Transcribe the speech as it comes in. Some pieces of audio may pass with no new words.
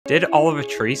Did Oliver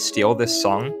Tree steal this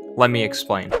song? Let me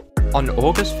explain. On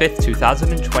August 5th,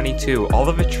 2022,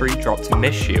 Oliver Tree dropped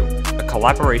Miss You, a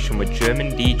collaboration with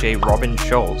German DJ Robin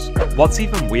Schulz. What's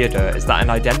even weirder is that an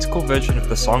identical version of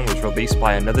the song was released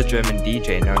by another German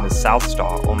DJ known as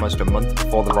Southstar almost a month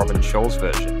before the Robin Schulz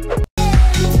version.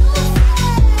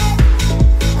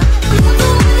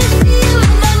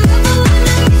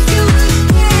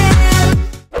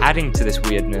 Adding to this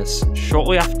weirdness,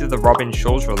 shortly after the Robin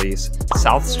Schulz release,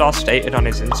 Southstar stated on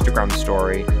his Instagram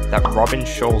story that Robin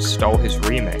Schulz stole his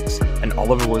remix, and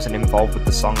Oliver wasn't involved with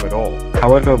the song at all.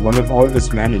 However, one of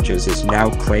Oliver's managers is now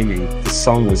claiming the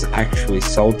song was actually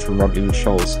sold to Robin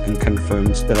Schulz and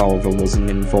confirms that Oliver wasn't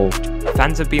involved.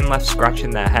 Fans have been left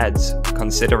scratching their heads,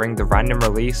 considering the random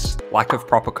release, lack of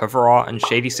proper cover art, and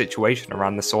shady situation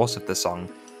around the source of the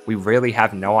song. We really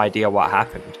have no idea what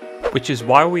happened. Which is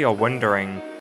why we are wondering,